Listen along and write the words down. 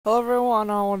Hello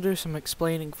everyone, I want to do some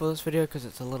explaining for this video because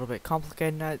it's a little bit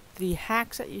complicated. Now, the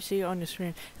hacks that you see on your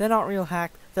screen, they're not real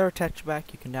hacks, they're a texture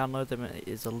pack. You can download them, it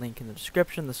is a link in the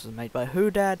description. This was made by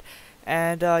WhoDad,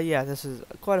 and yeah, this is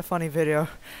quite a funny video.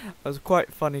 It was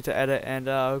quite funny to edit, and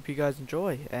I hope you guys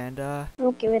enjoy, and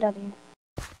Okay, wait out here.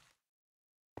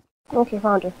 Okay,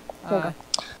 found her.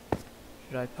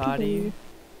 should I party you?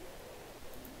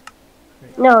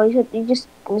 No, you just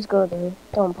go there.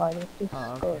 Don't party. Just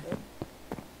Oh, go okay. there.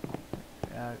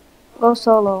 Yeah, Go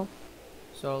solo.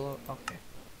 solo? Okay.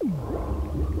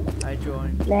 I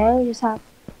joined. Now you just have.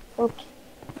 Okay.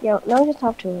 Yo, now you just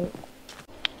have to wait.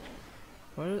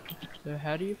 What? So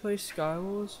how do you play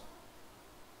Skywars?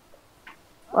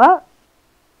 What?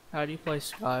 How do you play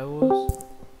Skywars?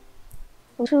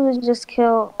 You should just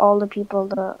kill all the people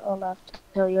that are left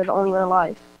until you're the only one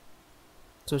alive.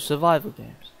 So survival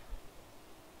games.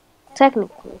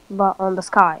 Technically, but on the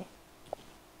sky.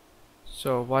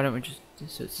 So why don't we just?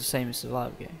 So it's the same as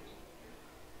survival games.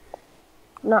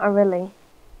 Not really.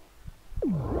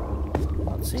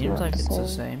 It seems like it's the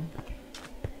same.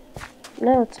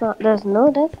 No, it's not. There's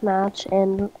no deathmatch,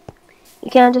 and you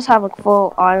can't just have like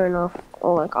full iron or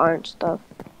like iron stuff.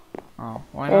 Oh,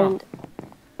 why not?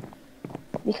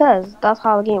 Because that's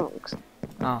how the game works.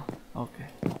 Oh, okay.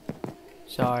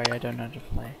 Sorry, I don't know how to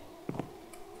play.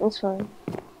 It's fine.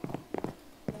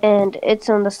 And it's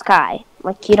in the sky.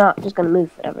 Like, you're not just gonna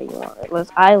move whatever you want. There's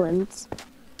islands.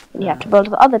 And you have to build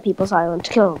to other people's island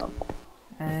to kill them.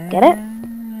 Get it?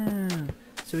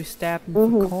 So we stab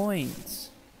them for coins.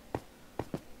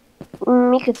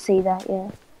 You could see that,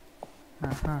 yeah.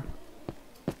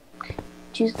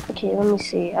 Okay, let me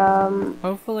see.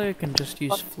 Hopefully I can just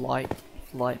use flight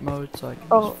mode so I can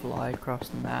just fly across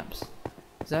the maps.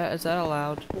 Is that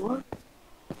allowed? What?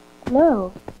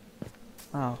 No.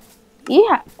 Oh.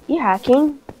 You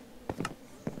hacking?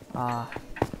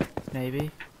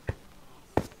 Maybe.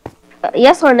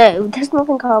 Yes or no? There's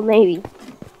nothing called maybe.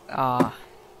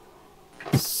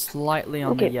 Slightly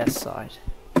on the yes side.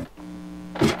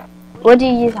 What do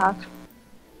you hack?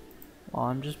 Well,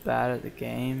 I'm just bad at the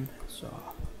game, so.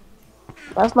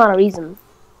 That's not a reason.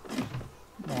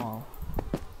 Well,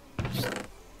 just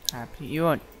happy. You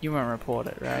won't report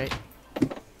it, right?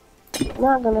 I'm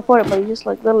not gonna report it, but you just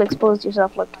like literally exposed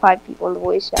yourself like to 5 people in the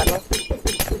voice channel.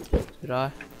 Did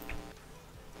I?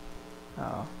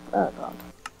 Oh. Oh god.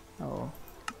 Oh.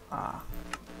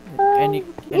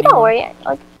 You don't worry.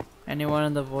 Anyone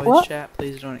in the voice chat,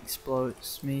 please don't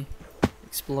expose me.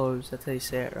 Expose, that's how you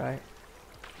say it, right?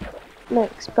 No,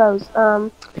 expose.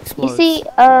 Expose. You see,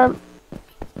 oh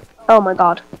my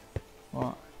god.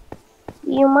 What?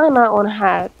 You might not want to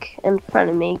hack in front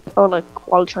of me, or like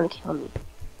while you're trying to kill me.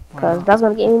 Because that's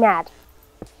gonna get me mad.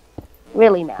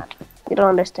 Really mad. You don't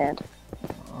understand.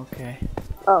 Okay.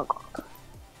 Oh god.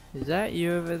 Is that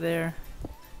you over there?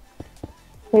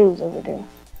 Who's over there?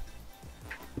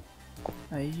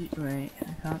 Wait,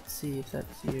 I can't see if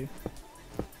that's you.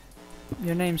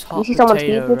 Your name's Hot You see someone's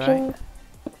Potato, feet right?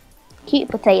 Cute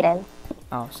potato.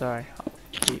 Oh, sorry.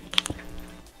 Cute.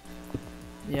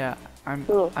 Yeah,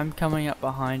 I'm coming up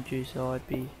behind you, so I'd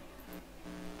be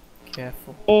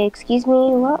careful. Excuse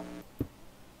me, what?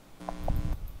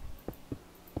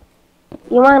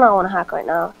 You might not want to hack right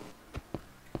now.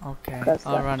 Okay,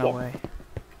 I'll run away.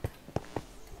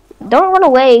 Don't run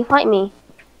away, fight me.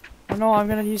 Oh no, I'm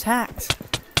gonna use hacks.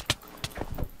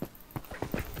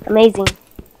 Amazing.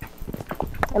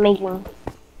 Amazing.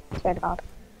 Swear to God.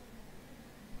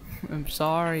 I'm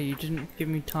sorry, you didn't give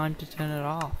me time to turn it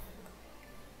off.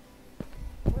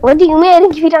 What do you mean I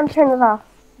didn't give you time to turn it off?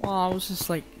 Well, I was just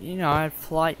like, you know, I had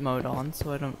flight mode on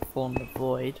so I don't fall in the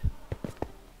void.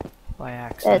 By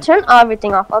accident. Turn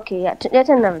everything off. Okay, yeah,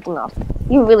 turn everything off.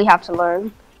 You really have to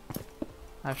learn.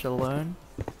 I have to learn?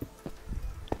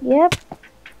 Yep.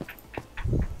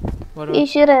 What You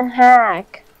shouldn't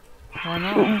hack. Why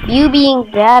not? You being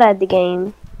bad at the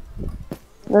game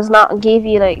does not give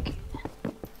you like.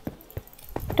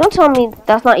 Don't tell me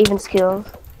that's not even skills.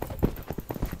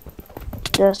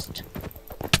 Just.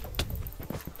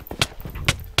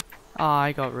 Oh,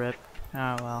 I got ripped.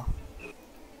 Oh well.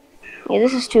 Yeah,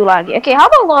 this is too laggy. Okay, how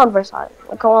about on Versai?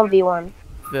 Like a 1v1.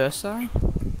 Versai?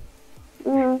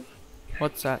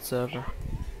 What's that server?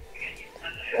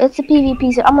 It's a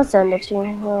PvP, so I'm gonna send it to you.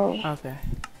 No. Okay.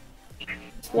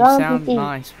 You sound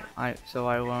nice, so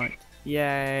I won't.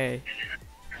 Yay.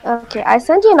 Okay, I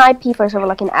sent you an IP for server,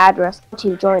 like an address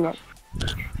to join it.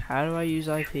 How do I use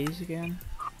IPs again?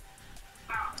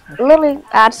 Literally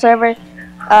add server,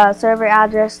 server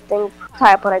address, then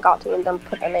type what I got to you, and then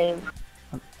put a name.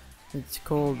 It's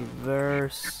called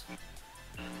Verse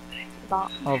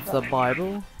of the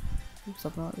Bible.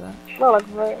 something like that. No, like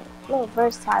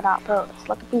Versai.pro. It's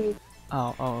like a PvP.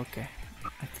 Oh, okay.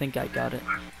 I think I got it.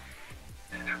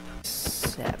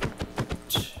 7.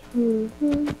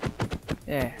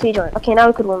 Yeah. So you join. Okay, now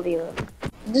we could 1v1.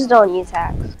 Just don't use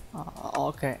hacks.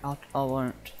 Okay, I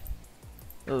won't.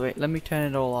 Oh, wait, let me turn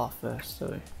it all off first.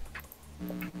 So.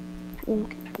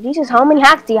 Jesus, how many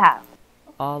hacks do you have?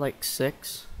 Like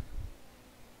 6.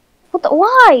 What the?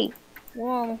 Why?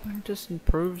 Well, it just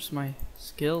improves my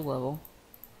skill level.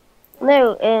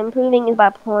 No, improving is by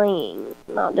playing,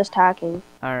 not just hacking.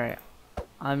 Alright.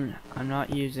 I'm not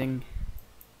using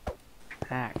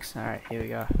hacks. Alright, here we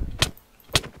go.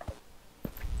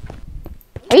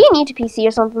 Are you new to PC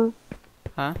or something?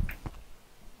 Huh?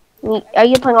 Are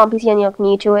you playing on PC and you're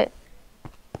new to it?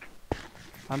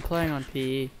 I'm playing on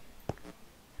PE.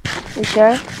 You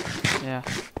sure? Yeah.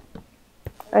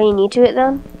 Are you new to it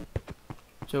then?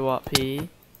 To what, PE?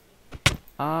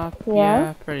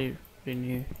 Yeah, pretty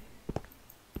new.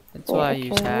 That's why I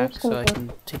use hacks, so I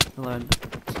can learn,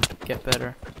 get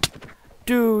better.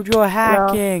 Dude, you're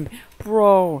hacking!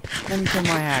 Bro, let me turn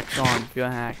my hacks on if you're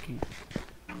hacking.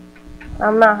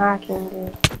 I'm not hacking,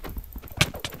 dude.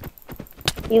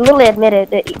 You literally admitted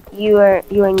that you are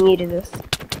new to this.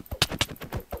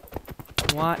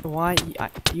 Why,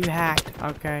 you hacked,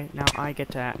 okay, now I get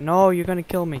to hack. No, you're gonna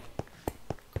kill me.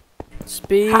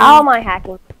 Speed! How am I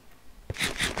hacking?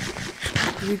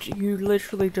 You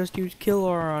literally just used kill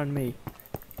aura on me.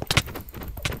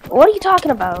 What are you talking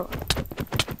about?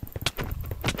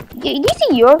 Did you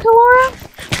see your kill aura?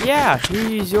 Yeah, you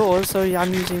use yours, so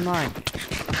I'm using mine.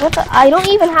 What the? I don't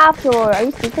even have kill aura. Are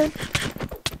you stupid?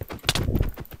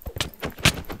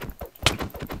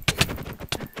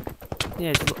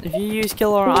 Yeah, if you use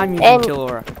kill aura, I'm using kill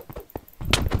aura.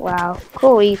 Wow,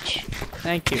 cool reach.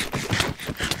 Thank you.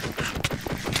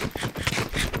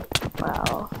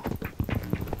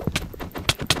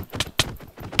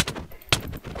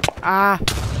 Wow.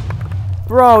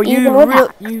 Bro,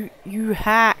 you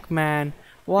hack, man.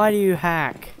 Why do you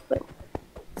hack?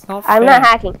 It's not fair. I'm not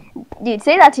hacking. Dude,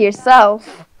 say that to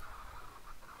yourself.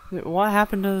 What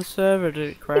happened to the server? Did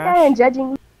it I think I crash? am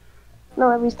judging. No,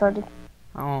 I restarted.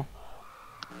 Oh.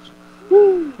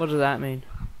 What does that mean?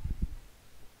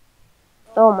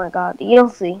 Oh my god, you'll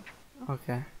see.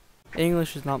 Okay.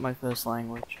 English is not my first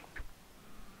language.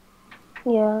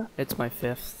 Yeah. It's my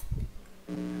 5th.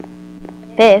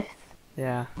 5th?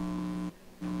 Yeah.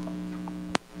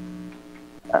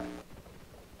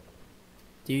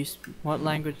 What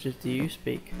languages do you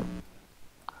speak?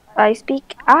 I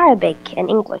speak Arabic and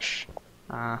English.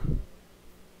 I'm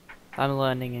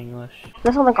learning English.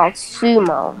 There's something called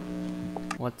sumo.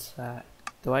 What's that?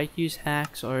 Do I use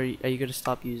hacks, or are you gonna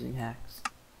stop using hacks?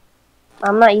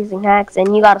 I'm not using hacks,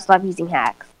 and you gotta stop using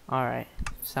hacks. Alright.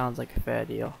 Sounds like a fair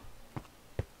deal.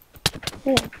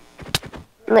 Yeah.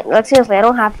 Like seriously, I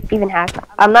don't have even hacks.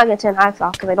 I'm not gonna turn hacks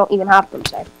off because I don't even have them,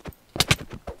 so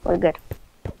we're good.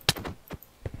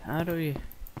 How do you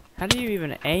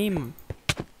even aim?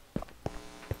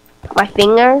 My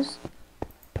fingers?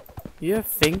 You have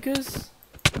fingers?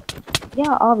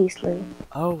 Yeah, obviously.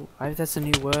 Oh, that's a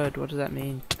new word. What does that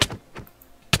mean?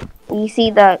 You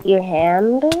see your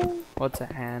hand? What's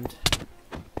a hand?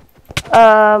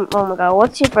 Oh my god,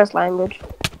 what's your first language?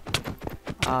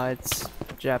 It's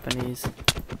Japanese.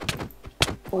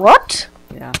 What?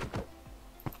 Yeah.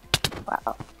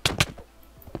 Wow.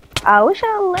 I wish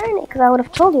I learned it because I would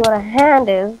have told you what a hand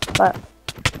is, but...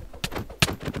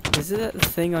 Is it a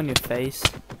thing on your face?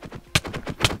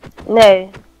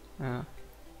 No. Oh.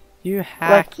 You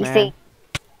hack, Look, you man. see.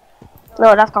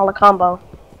 No, that's called a combo.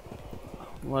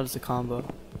 What is the combo?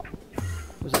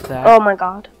 Was it that? Oh my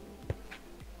god.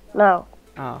 No.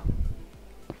 Oh.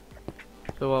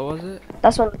 So what was it?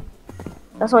 That's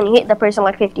when you hit the person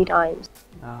like 50 times.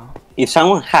 Oh. If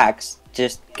someone hacks,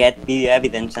 just get video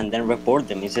evidence and then report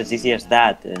them. It's as easy as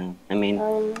that. I mean,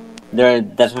 there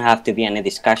doesn't have to be any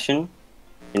discussion,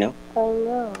 you know? I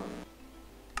know.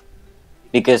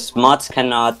 Because mods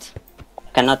cannot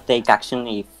take action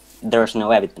if there's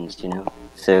no evidence, you know?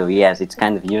 So yes, it's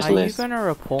kind of useless. Are you gonna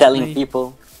report telling me?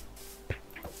 people.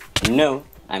 No,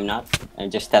 I'm not. I'm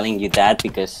just telling you that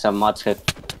because some mods have...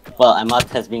 Well, a mod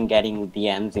has been getting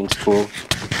DMs in school.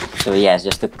 So yes,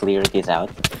 just to clear this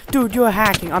out. Dude, you're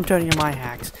hacking. I'm turning on my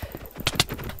hacks.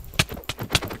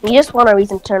 You just want a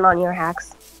reason to turn on your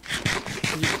hacks.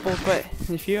 Well, but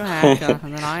if you hack,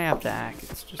 then I have to hack.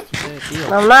 It's just a fair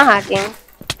deal. I'm not hacking.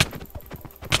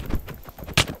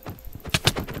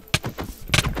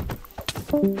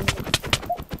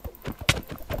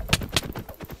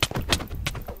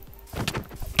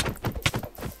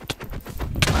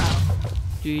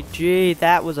 GG,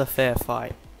 that was a fair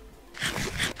fight.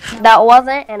 That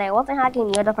wasn't, and I wasn't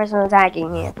hacking. You're the person who's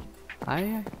hacking here.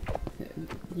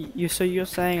 So you're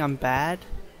saying I'm bad?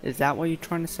 Is that what you're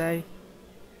trying to say?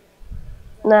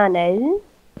 No.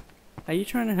 Are you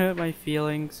trying to hurt my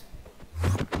feelings?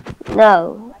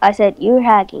 No. I said you're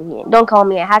hacking here. Don't call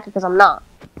me a hacker because I'm not.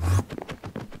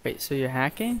 Wait, so you're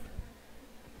hacking?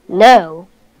 No.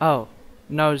 Oh,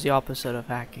 no is the opposite of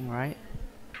hacking, right?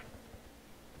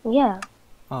 Yeah.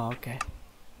 Oh, okay.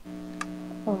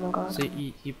 Oh my god. So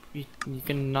you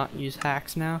can not use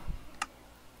hacks now?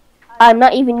 I'm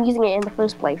not even using it in the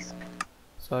first place.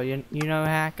 So you know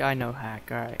hack? I know hack.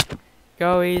 All right.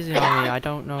 Go easy on me. I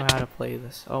don't know how to play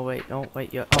this. Oh wait, oh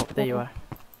there you are.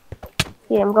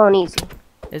 Yeah, I'm going easy.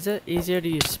 Is it easier to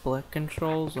use split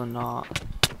controls or not?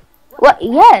 What?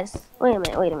 Yes. Wait a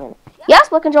minute. Yeah,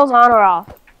 split controls on or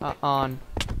off? On.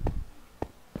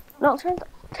 No, turn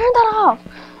that off.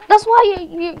 That's why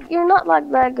you're not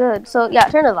like that good. So yeah,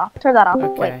 turn it off. Turn that off.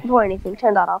 Okay. Wait, before anything,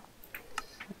 turn that off.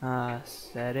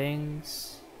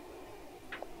 Settings.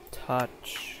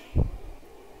 Touch.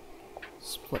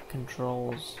 Split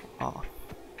controls off.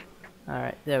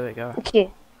 Alright, there we go.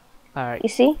 Okay. Alright. You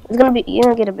see? You're gonna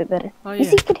get a bit better. Oh, You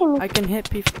yeah. see, continue. I can hit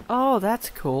people. Oh, that's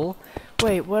cool.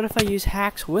 Wait, what if I use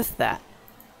hacks with that?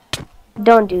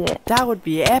 Don't do it. That would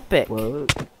be epic.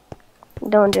 What?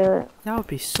 Don't do it. That would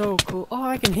be so cool. Oh,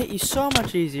 I can hit you so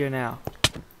much easier now.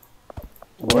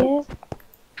 What?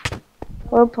 Yeah.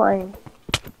 We're playing.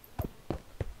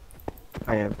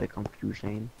 I have the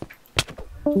confusion.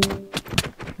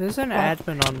 There's an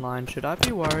admin online. Should I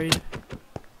be worried?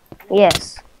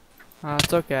 Yes.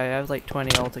 It's okay. I have like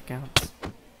 20 alt accounts.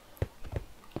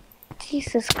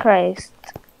 Jesus Christ.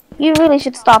 You really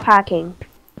should stop hacking.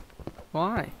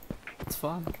 Why? It's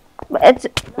fun. But it's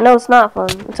not fun.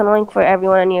 It's annoying for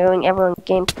everyone and you're ruining everyone's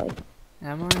gameplay.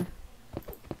 Am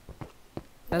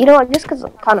I? You know what? Just because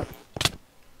kind of.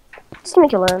 Just to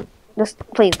make you learn. Just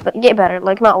please, but get better.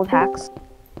 Like, not with hacks.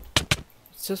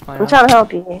 It's just my I'm trying to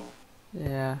help you here.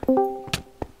 Yeah.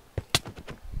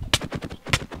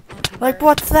 Like,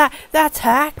 what's that? That's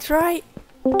hacks, right?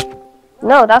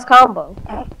 No, that's combo.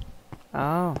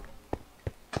 Oh.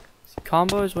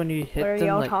 Combo is when you hit What are them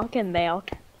y'all like... talking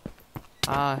about?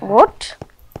 What?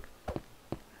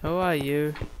 Who are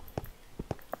you?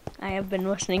 I have been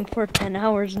listening for 10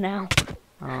 hours now.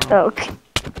 Oh. Okay.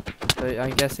 So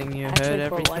I'm guessing you heard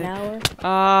Actually, for everything? 1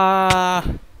 hour.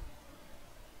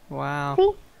 Wow.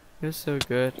 See? You're so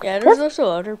good. Yeah, there's also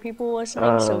other people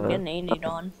listening, so get named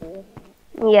on full.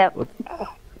 Yep.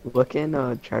 Look in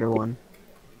Chatter 1.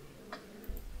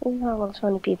 There's not about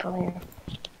 20 people here.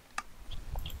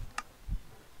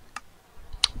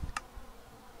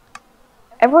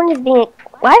 Everyone is being.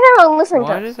 Why is everyone listening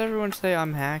Why to us? does everyone say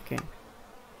I'm hacking?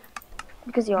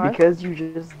 Because you are. Because you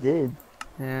just did.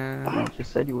 Yeah, You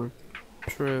just said you were.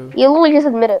 true. You literally just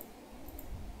admit it.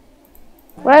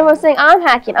 When everyone's saying I'm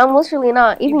hacking, I'm literally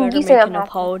not. You Even better you say make I'm an hacking.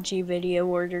 apology video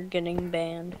or you're getting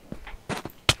banned.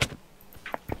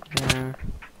 Yeah.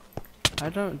 I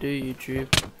don't do YouTube.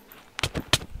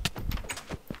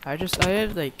 I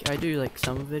do like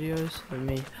some videos of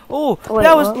me. Oh, Wait,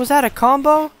 that what? was that a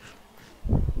combo?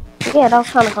 Yeah, that was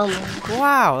kind of common.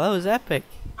 Wow, that was epic.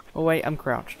 Oh wait, I'm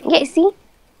crouched. Yeah, see?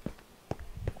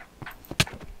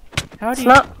 How It's do you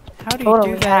not do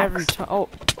totally that every hacks. time? Oh,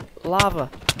 lava.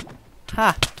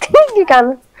 Ha. You kind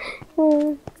of.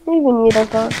 Even you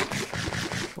don't know.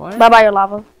 What? Bye bye, your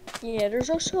lava. Yeah, there's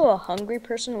also a hungry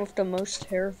person with the most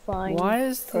terrifying Why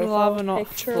is the profile lava not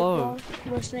picture flow?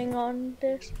 listening on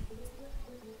this.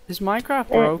 Is Minecraft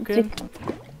broken?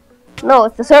 No,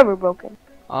 it's the server broken.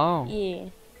 Oh. Yeah.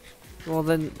 Well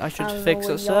then I I should don't fix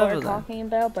know the what y'all server are then. talking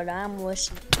about, but I'm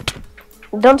listening.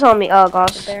 Don't tell me. Oh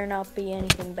gosh. There better not be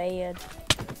anything bad.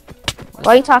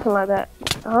 Why are you talking like that?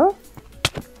 Huh?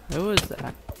 Who is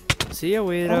that? See a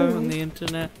weirdo on the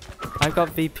internet? I've got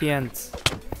VPNs.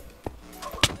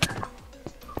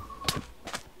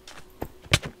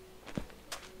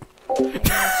 I'm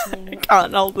listening.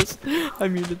 Can't hold this.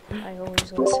 I'm muted. I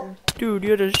always listen. Dude,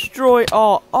 you're destroy.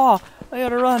 Oh, I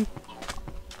gotta run.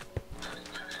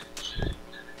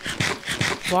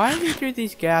 Why do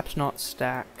these gaps not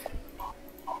stack?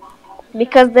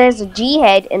 Because there's a G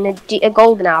head and a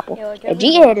golden apple. Yeah, like A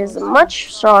G head is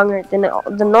much stronger than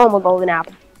the normal golden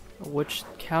apple.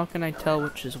 How can I tell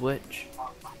which is which?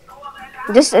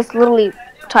 It's literally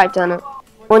typed on it.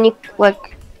 When you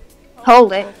like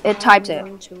hold it, it types it.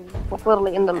 It's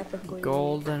literally in the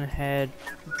Golden head,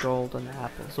 golden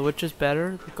apple. So which is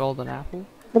better, the golden apple?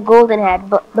 golden head,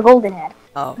 but the golden head.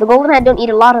 Oh. The golden head don't eat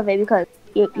a lot of it because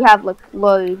you have like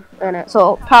low in it,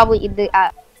 so probably eat the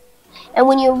and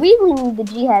when you really need the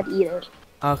G head, eat it.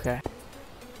 Okay.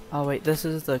 Oh wait, this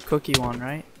is the cookie one,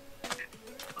 right?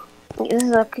 This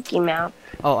is a cookie map.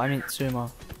 Oh, I mean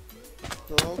sumo.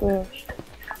 Yeah.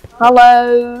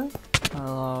 Hello.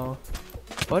 Hello.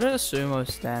 What does sumo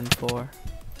stand for?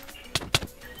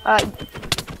 I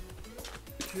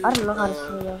don't know how to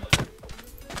say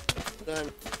that.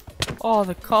 Oh,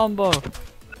 the combo.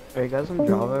 Are you guys on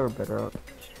Java or Bedrock?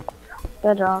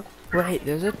 Bedrock. Wait,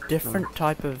 there's a different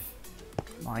type of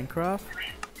Minecraft?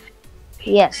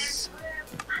 Yes.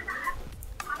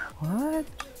 What?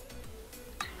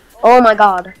 Oh my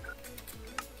god.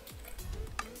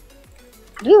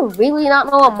 Do you really not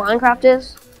know what Minecraft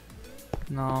is?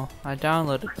 No, I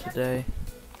downloaded it today.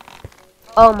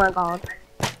 Oh my god.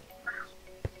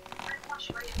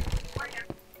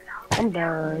 I'm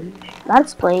done. That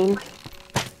explains.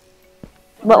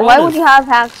 But What why is- would you have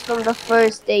hacks from the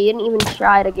first day? You didn't even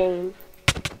try the game.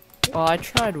 Well, I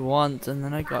tried once and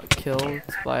then I got killed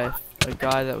by a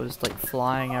guy that was like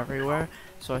flying everywhere.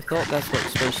 So I thought that's what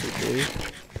it's supposed to do.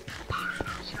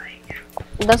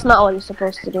 That's not what you're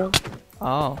supposed to do.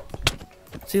 Oh.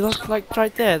 See, look, like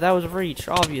right there, that was reach,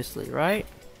 obviously, right?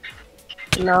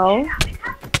 No.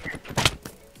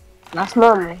 That's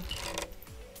normal.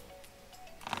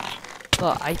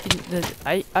 Look, I can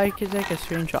take a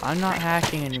screenshot. I'm not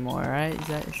hacking anymore, right? Is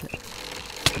it?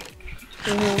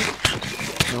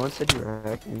 Mm-hmm. No one said you were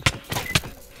hacking.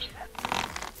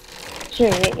 Sure,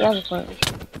 yeah, that's fine.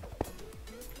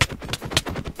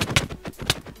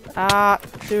 Ah,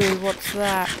 dude, what's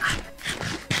that?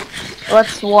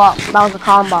 Let's swap. That was a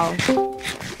combo.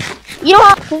 You know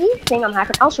what? Because you think I'm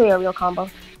hacking, I'll show you a real combo.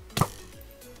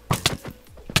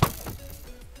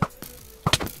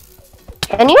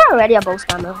 And you're already a bow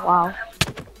scammer. Wow.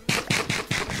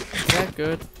 Is that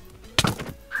good?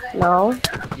 No.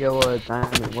 Yo,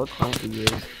 Diamond, what client do you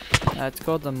use? It's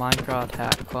called the Minecraft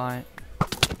hack client.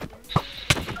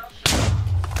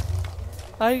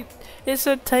 It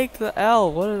said take the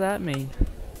L. What does that mean?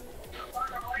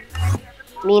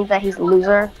 Means that he's a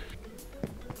loser.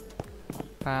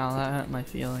 Wow, that hurt my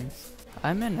feelings.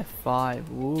 I'm in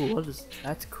F5. Ooh,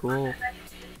 that's cool.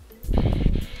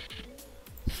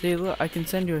 See, look, I can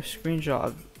send you a screenshot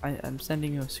of, I'm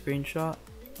sending you a screenshot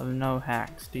of no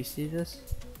hacks. Do you see this?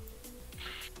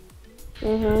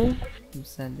 Mm-hmm. I'm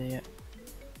sending it.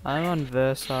 I'm on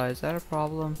Versai. Is that a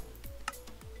problem?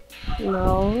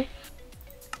 No.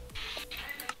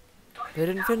 They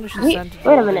didn't finish the Wait, sentence.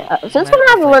 wait a minute. Since Meant when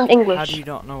have you like, learned English? How do you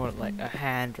not know what like a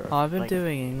hand or Oh, I've been like,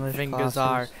 doing English fingers classes.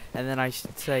 are, and then I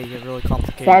should say a really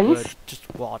complicated Sense? word.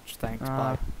 Just watch, thanks,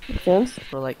 bye. Since?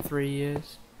 For like 3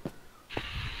 years.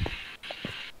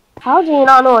 How do you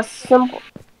not know a simple...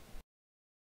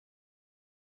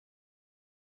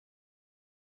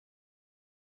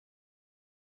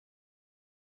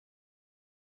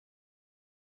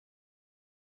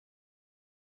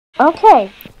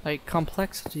 Okay. Like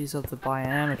complexities of the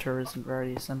diameter isn't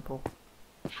very simple.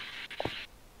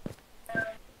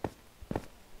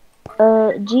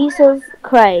 Jesus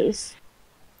Christ.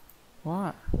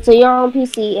 What? So you're on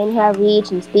PC and you have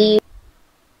reach and speed.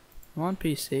 I'm on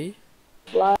PC.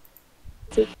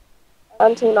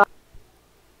 Until not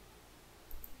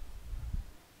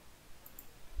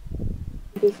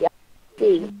PC.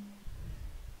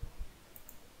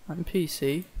 I'm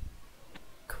PC.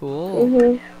 Cool.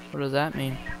 Mm-hmm. What does that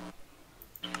mean?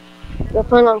 You're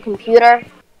playing on computer.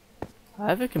 I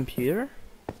have a computer?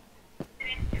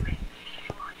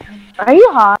 Are you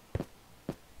hot?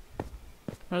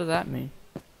 What does that mean?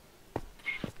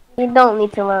 You don't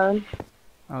need to learn.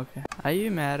 Okay. Are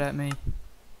you mad at me?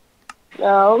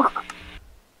 No.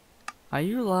 Are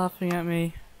you laughing at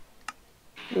me?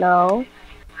 No.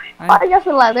 I just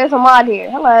realized there's a mod here.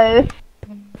 Hello.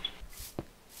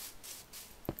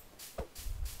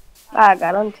 I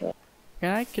got onto it.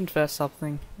 Can I confess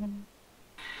something?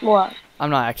 What? I'm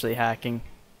not actually hacking.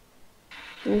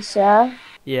 You sure?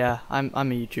 Yeah, I'm a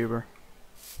YouTuber.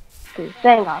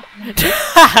 Thank God.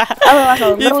 Otherwise I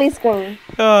would literally scream.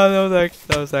 Oh, that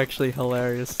was actually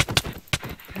hilarious.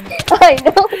 I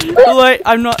know. Like,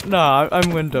 I'm not. No,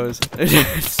 I'm Windows.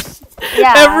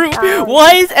 Yeah.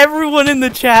 Why is everyone in the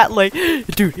chat like,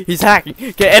 dude, he's hacking?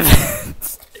 Get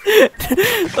evidence.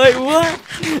 Like what?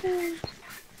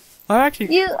 I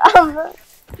actually. You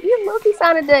low-key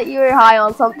sounded that you were high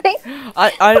on something.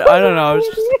 I don't know.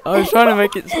 I was trying to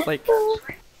make it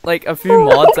like a few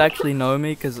mods actually know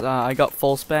me because I got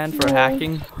full span for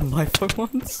hacking on my phone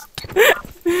once.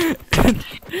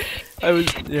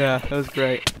 That was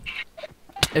great.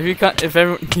 If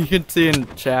everyone, you can see in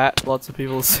chat, lots of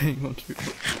people saying what to do.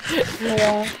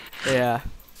 Yeah. Yeah.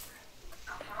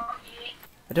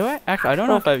 Do I? Actually, I don't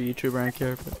know if I have a YouTube rank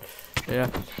here, but yeah.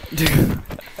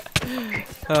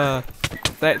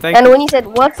 Thank And when you said,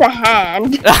 "What's a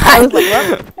hand?" I was like,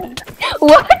 "What?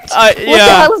 What? What the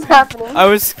yeah. hell is happening?" I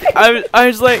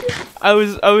was like, I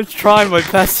was trying my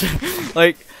best,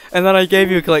 like, and then I gave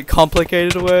you like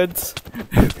complicated words.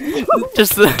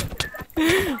 Just the,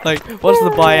 like, what's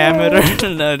the diameter?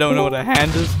 And I don't know what a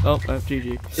hand is. Oh,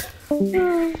 GG.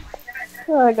 Oh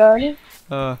my god.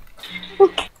 Uh,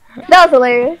 That was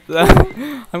hilarious.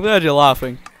 I'm glad you're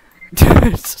laughing.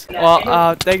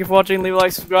 Well, thank you for watching. Leave a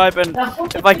like, subscribe, and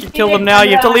if I can kill them now,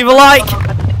 you have to leave a like. You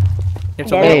have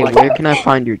to leave Hey, a like. where can I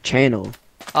find your channel?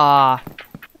 I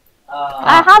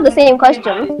had the same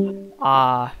question.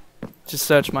 Just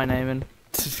search my name and.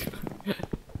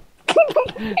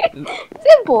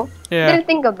 Simple. Yeah. Didn't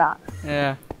think of that.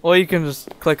 Yeah. Or you can just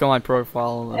click on my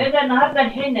profile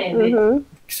and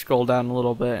scroll down a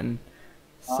little bit and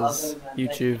it says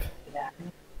YouTube.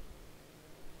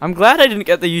 I'm glad I didn't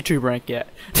get the YouTube rank yet.